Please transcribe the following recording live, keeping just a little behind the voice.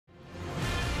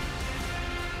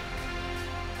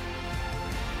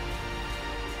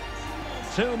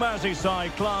Two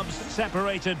Merseyside clubs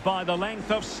separated by the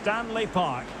length of Stanley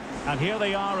Park. And here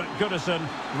they are at Goodison,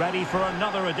 ready for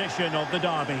another edition of the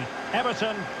derby.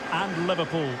 Everton and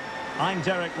Liverpool. I'm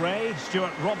Derek Ray.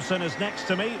 Stuart Robson is next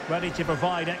to me, ready to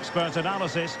provide expert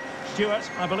analysis.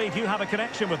 Stuart, I believe you have a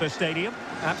connection with this stadium.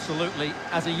 Absolutely.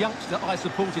 As a youngster, I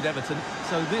supported Everton,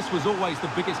 so this was always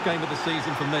the biggest game of the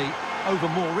season for me. Over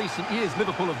more recent years,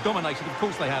 Liverpool have dominated, of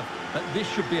course they have, but this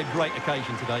should be a great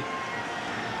occasion today.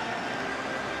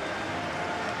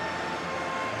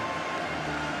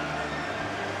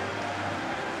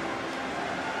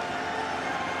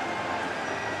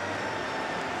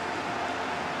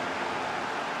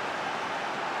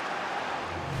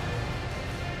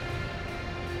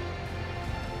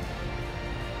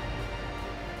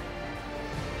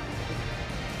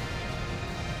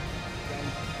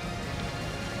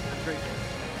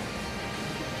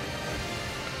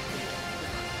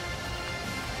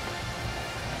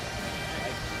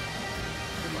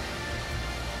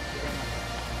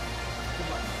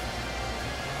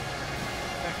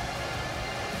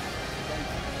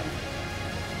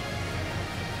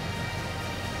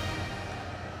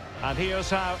 And here's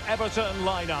how Everton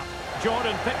line up.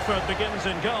 Jordan Pickford begins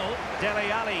in goal.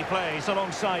 Dele Alli plays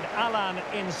alongside Alan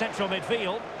in central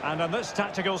midfield. And in this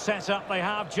tactical setup, they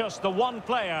have just the one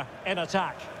player in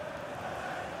attack.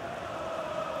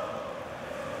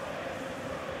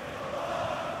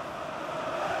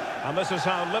 And this is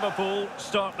how Liverpool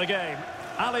start the game.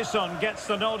 Alisson gets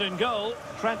the nod in goal.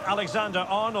 Trent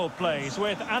Alexander-Arnold plays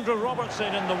with Andrew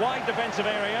Robertson in the wide defensive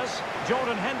areas.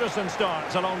 Jordan Henderson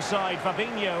starts alongside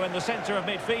Fabinho in the centre of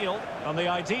midfield. And the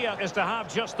idea is to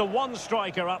have just the one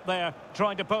striker up there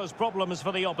trying to pose problems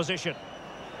for the opposition.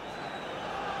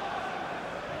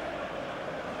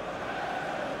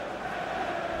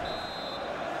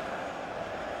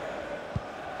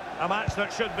 A match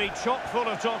that should be chock full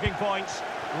of talking points.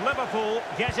 Liverpool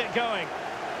get it going.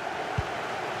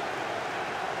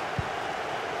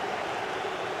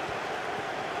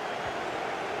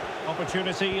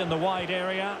 Opportunity in the wide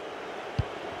area.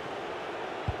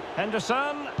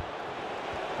 Henderson.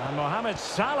 And Mohamed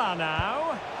Salah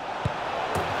now.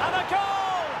 And a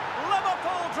goal!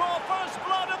 Liverpool draw first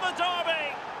blood in the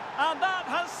derby. And that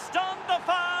has stunned the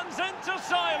fans into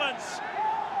silence.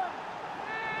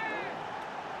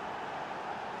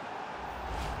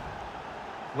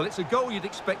 Well, it's a goal you'd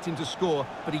expect him to score,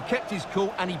 but he kept his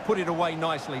cool and he put it away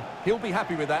nicely. He'll be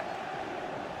happy with that.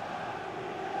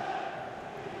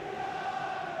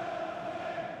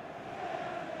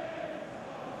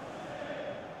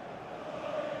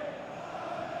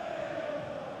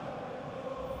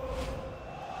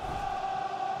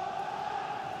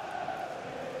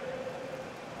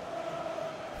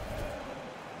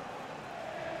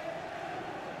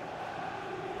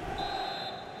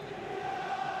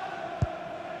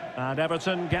 And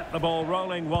Everton get the ball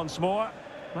rolling once more.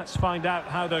 Let's find out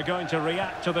how they're going to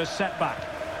react to this setback.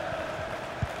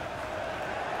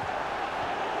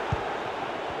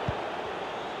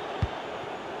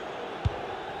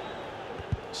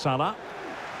 Salah.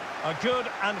 A good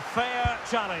and fair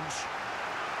challenge.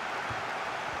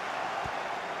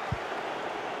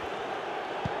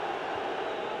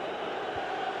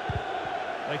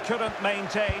 They couldn't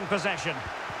maintain possession.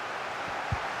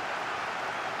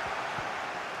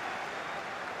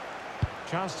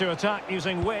 Chance to attack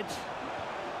using width.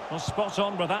 Well, spot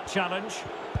on with that challenge.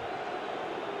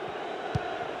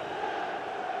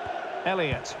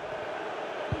 Elliott.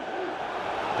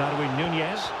 Darwin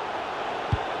Nunez.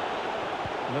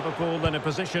 Liverpool in a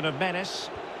position of menace.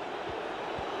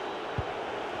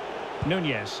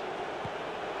 Nunez.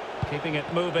 Keeping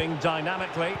it moving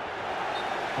dynamically.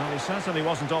 Well, he certainly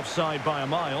wasn't offside by a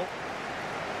mile.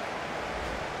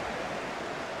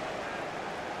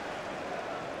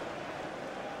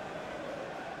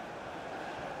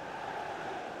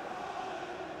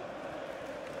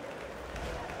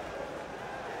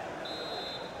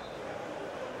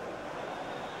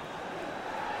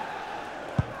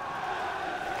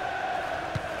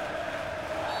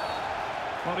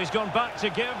 Well, he's gone back to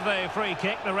give the free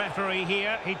kick, the referee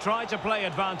here. He tried to play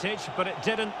advantage, but it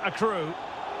didn't accrue.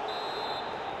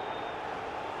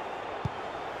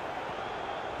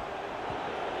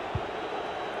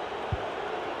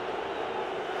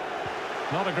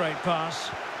 Not a great pass.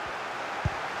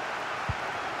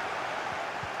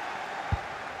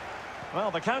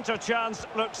 Well, the counter chance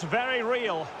looks very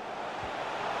real.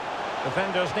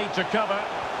 Defenders need to cover.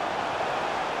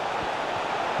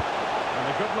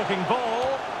 And a good-looking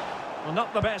ball. Well,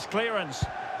 not the best clearance.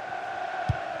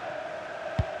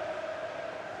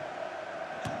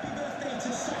 Happy birthday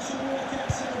to Sasha Walker,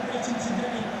 celebrating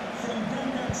today from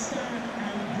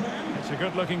It's a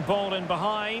good-looking ball in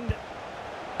behind.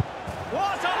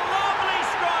 What a lovely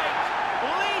strike!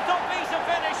 Lethal piece of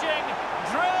finishing,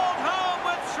 drilled home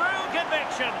with true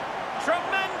conviction.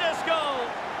 Tremendous goal.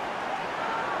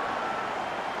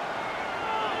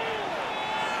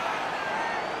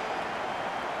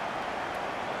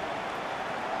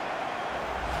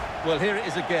 Well, here it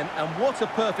is again, and what a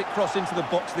perfect cross into the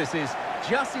box this is.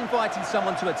 Just inviting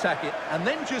someone to attack it, and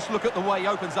then just look at the way he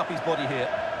opens up his body here.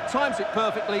 Times it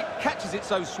perfectly, catches it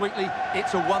so sweetly,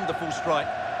 it's a wonderful strike.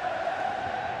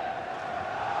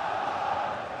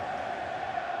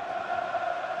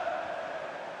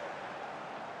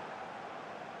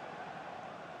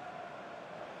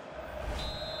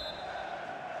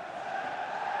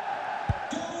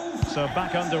 So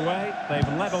back underway, they've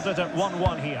levelled it at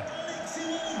 1-1 here.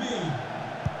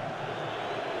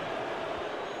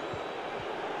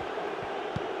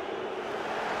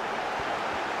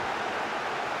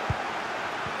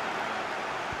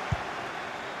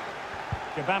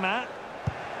 Gabama.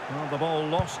 Well, the ball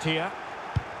lost here.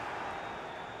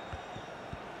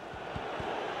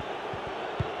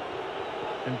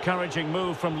 Encouraging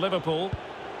move from Liverpool.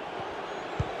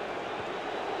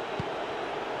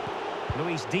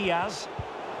 Luis Diaz.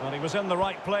 Well, he was in the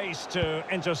right place to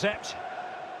intercept.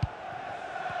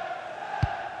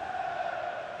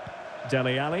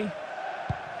 Dele Alli.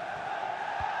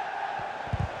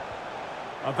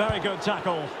 A very good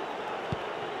tackle.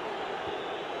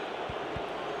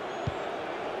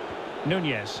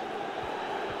 Nunez.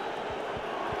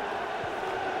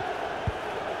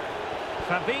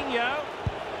 Fabinho.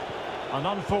 An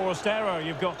unforced error,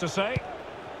 you've got to say.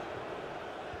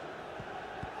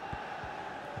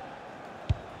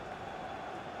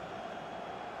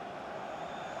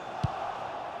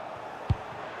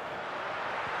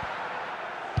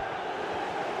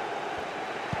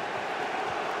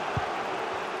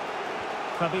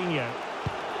 Fabinho.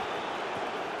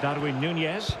 Darwin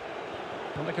Nunez.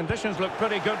 Well, the conditions look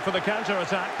pretty good for the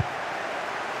counter-attack.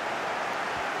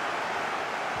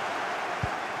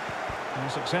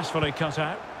 And successfully cut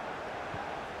out.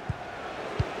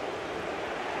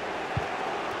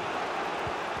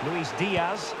 Luis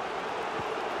Diaz.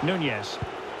 Nunez.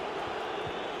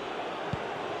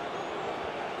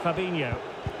 Fabinho.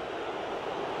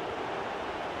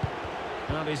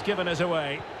 And he's given us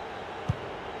away.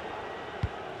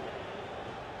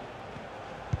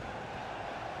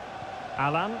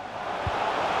 Alan.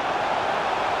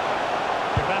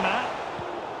 Gabama.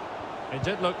 It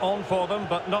did look on for them,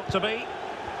 but not to be.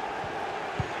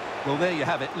 Well, there you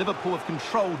have it. Liverpool have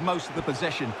controlled most of the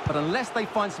possession, but unless they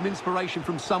find some inspiration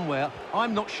from somewhere,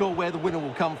 I'm not sure where the winner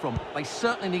will come from. They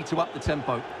certainly need to up the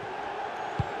tempo.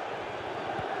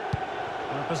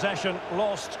 And possession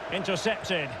lost,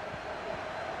 intercepted.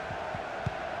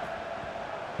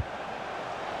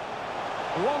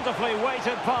 Wonderfully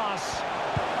weighted pass.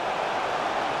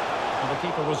 The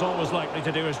keeper was always likely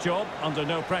to do his job under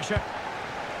no pressure.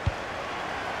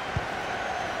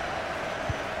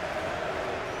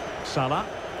 Salah.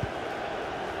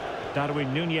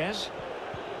 Darwin Nunez.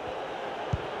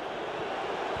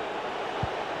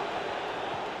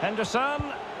 Henderson.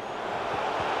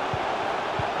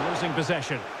 Losing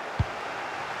possession.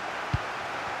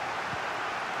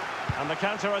 And the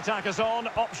counter-attack is on.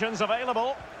 Options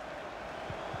available.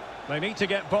 They need to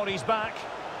get bodies back.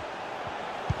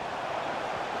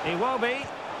 Iwobi.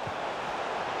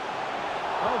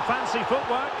 Oh, fancy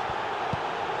footwork.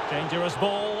 Dangerous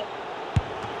ball.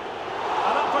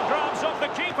 And up for grabs off the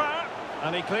keeper.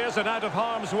 And he clears it out of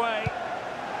harm's way.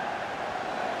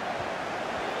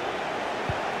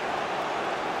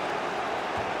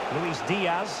 Luis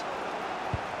Diaz.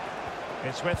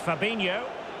 It's with Fabinho.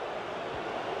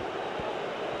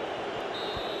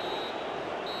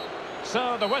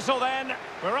 So the whistle then.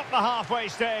 We're up the halfway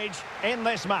stage in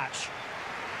this match.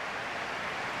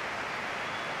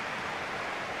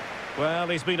 Well,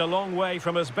 he's been a long way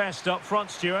from his best up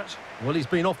front, Stuart. Well, he's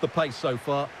been off the pace so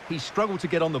far. He's struggled to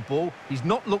get on the ball. He's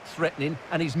not looked threatening,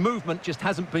 and his movement just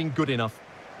hasn't been good enough.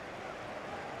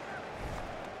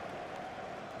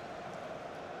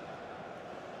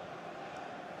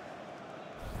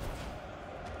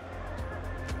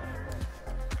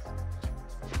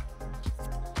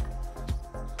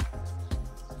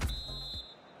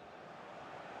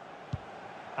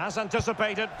 As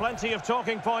anticipated, plenty of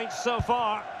talking points so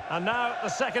far. And now the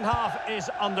second half is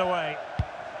underway.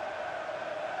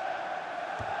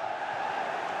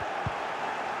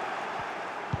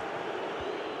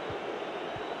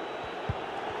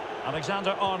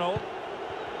 Alexander-Arnold.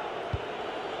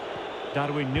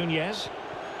 Darwin Nunez.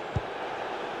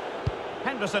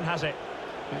 Henderson has it.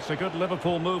 It's a good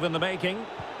Liverpool move in the making.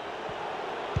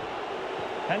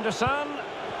 Henderson.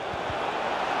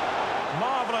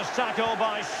 Marvellous tackle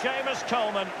by Seamus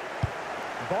Coleman.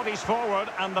 Bodies forward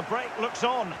and the break looks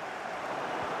on.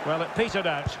 Well, it petered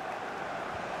out.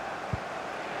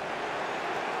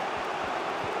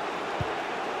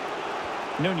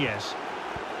 Nunez.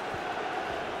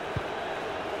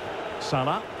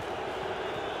 Salah.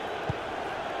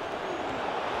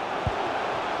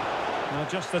 Well,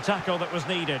 just the tackle that was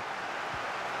needed.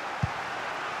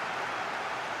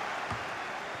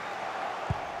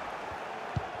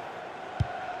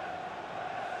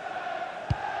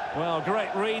 Well,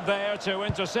 great read there to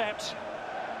intercept.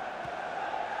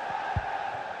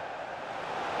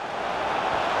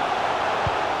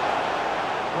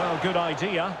 Well, good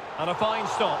idea and a fine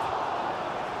stop.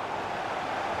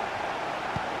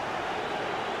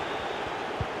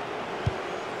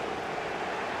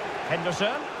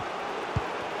 Henderson.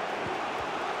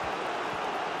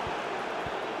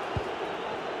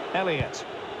 Elliott.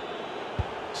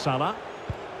 Salah.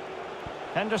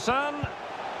 Henderson.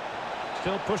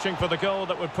 Still pushing for the goal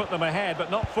that would put them ahead, but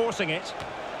not forcing it.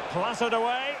 Clattered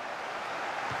away.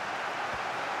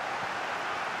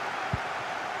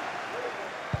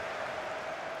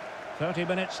 "30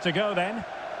 minutes to go then.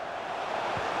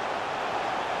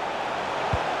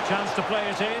 Chance to play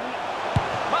it in.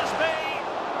 Must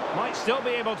be! Might still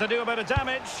be able to do a bit of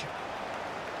damage.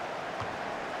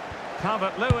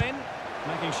 Calvert-Lewin,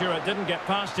 making sure it didn't get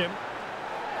past him.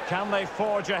 Can they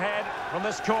forge ahead from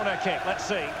this corner kick? Let's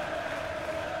see.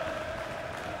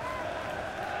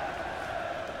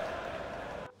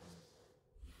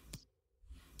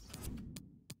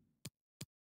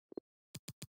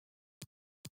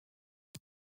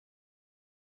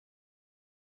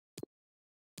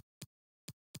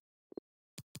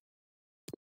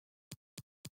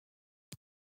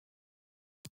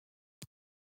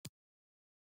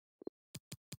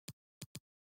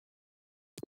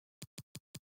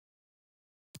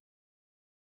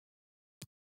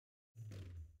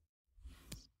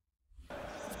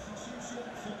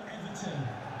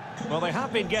 Well, they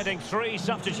have been getting 3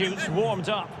 substitutes warmed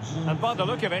up, and by the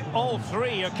look of it, all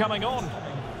 3 are coming on.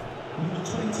 Number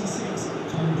 26,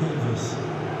 Davis.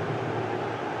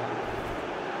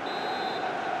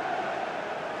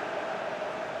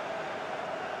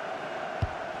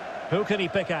 Who can he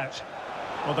pick out?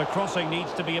 Well, the crossing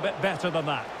needs to be a bit better than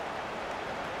that.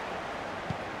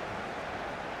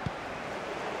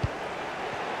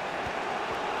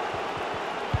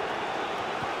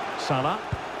 Salah.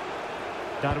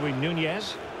 Darwin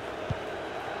Nunez.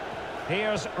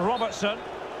 Here's Robertson.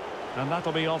 And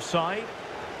that'll be offside.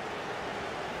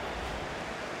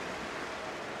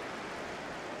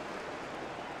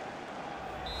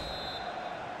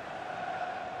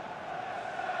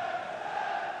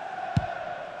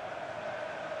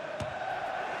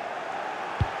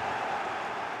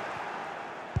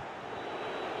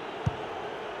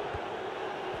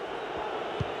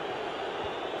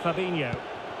 Fabinho.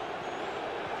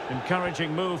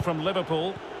 Encouraging move from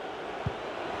Liverpool.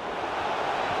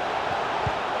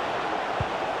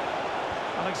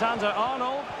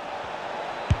 Alexander-Arnold.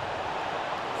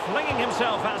 Flinging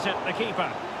himself at it, the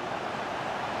keeper.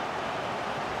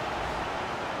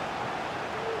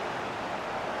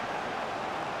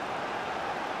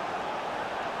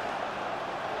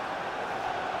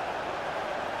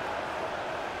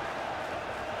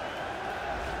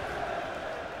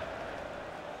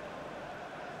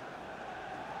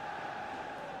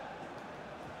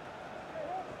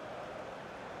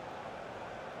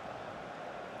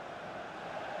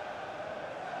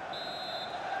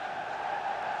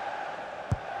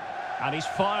 And he's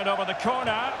fired over the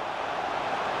corner.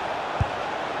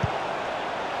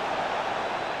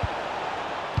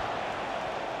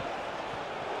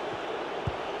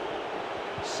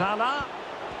 Salah.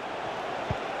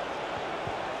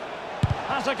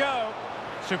 Has a go.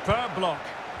 Superb block.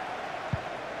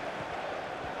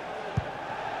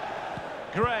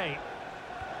 Gray.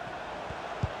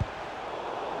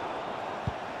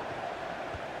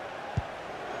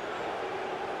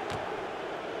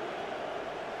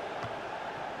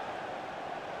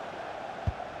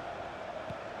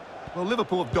 Well,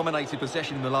 Liverpool have dominated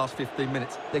possession in the last 15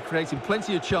 minutes. They're creating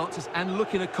plenty of chances and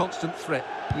looking a constant threat.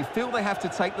 You feel they have to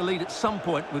take the lead at some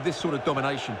point with this sort of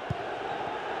domination.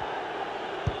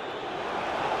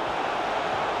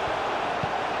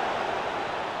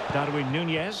 Darwin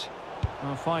Nunez.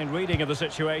 A fine reading of the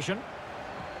situation.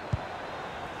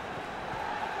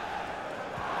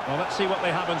 Well, let's see what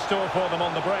they have in store for them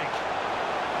on the break.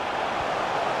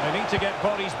 They need to get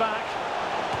bodies back.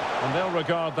 And they'll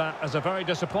regard that as a very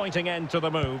disappointing end to the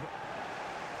move.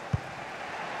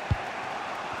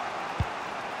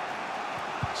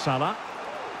 Salah.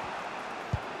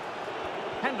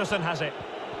 Henderson has it.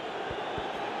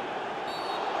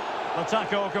 The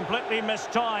tackle completely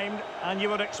mistimed, and you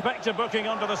would expect a booking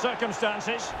under the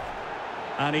circumstances.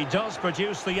 And he does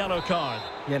produce the yellow card.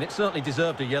 Yeah, and it certainly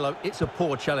deserved a yellow. It's a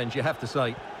poor challenge, you have to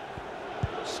say.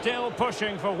 Still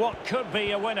pushing for what could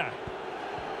be a winner.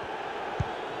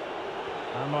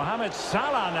 And Mohamed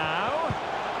Salah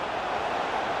now.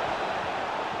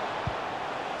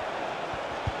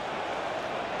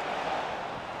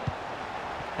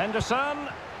 Henderson.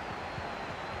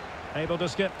 Able to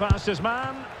skip past his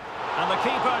man. And the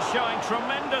keeper showing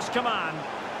tremendous command.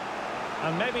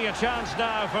 And maybe a chance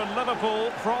now for Liverpool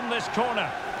from this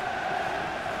corner.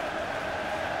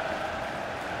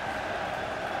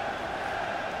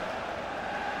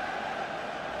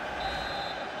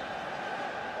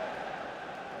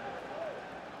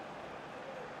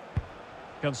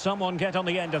 Can someone get on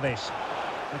the end of this?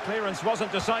 The clearance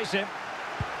wasn't decisive.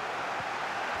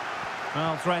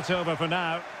 Well, threat over for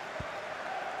now.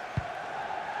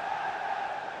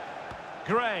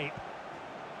 Gray.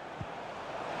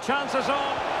 Chances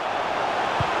on.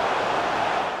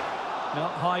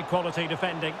 Not high quality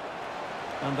defending.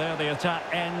 And there the attack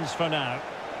ends for now.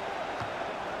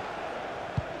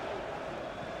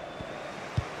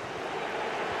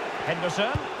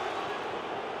 Henderson.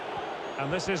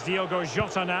 And this is Diogo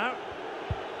Jota now.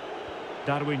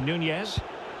 Darwin Nunez.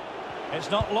 It's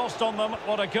not lost on them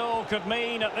what a goal could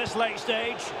mean at this late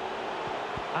stage.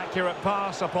 Accurate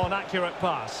pass upon accurate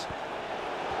pass.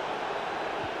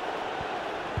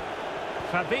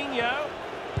 Fabinho.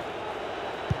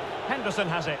 Henderson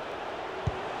has it.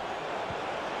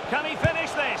 Can he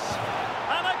finish this?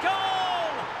 And a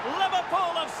goal!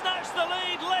 Liverpool have snatched the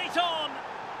lead late on.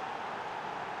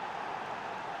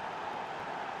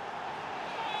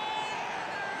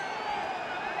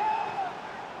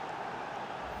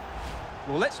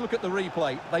 Well, let's look at the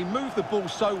replay. They move the ball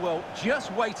so well,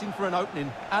 just waiting for an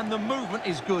opening. And the movement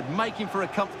is good, making for a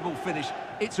comfortable finish.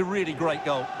 It's a really great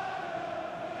goal.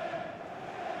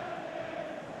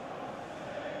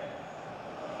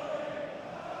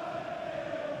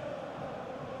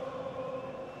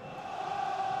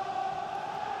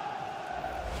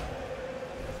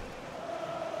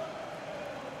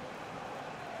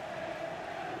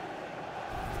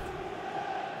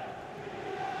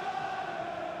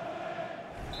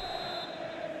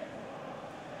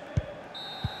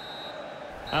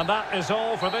 And that is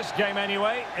all for this game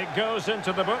anyway. It goes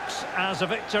into the books as a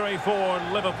victory for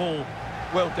Liverpool.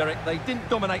 Well, Derek, they didn't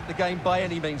dominate the game by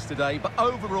any means today, but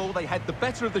overall they had the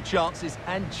better of the chances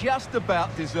and just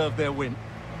about deserved their win.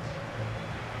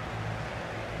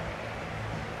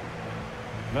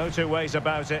 No two ways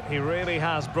about it. He really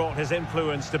has brought his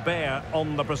influence to bear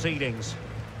on the proceedings.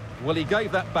 Well, he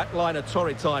gave that back line a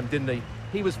torrid time, didn't he?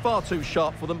 He was far too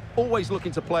sharp for them, always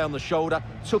looking to play on the shoulder,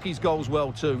 took his goals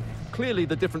well too. Clearly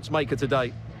the difference maker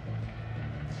today.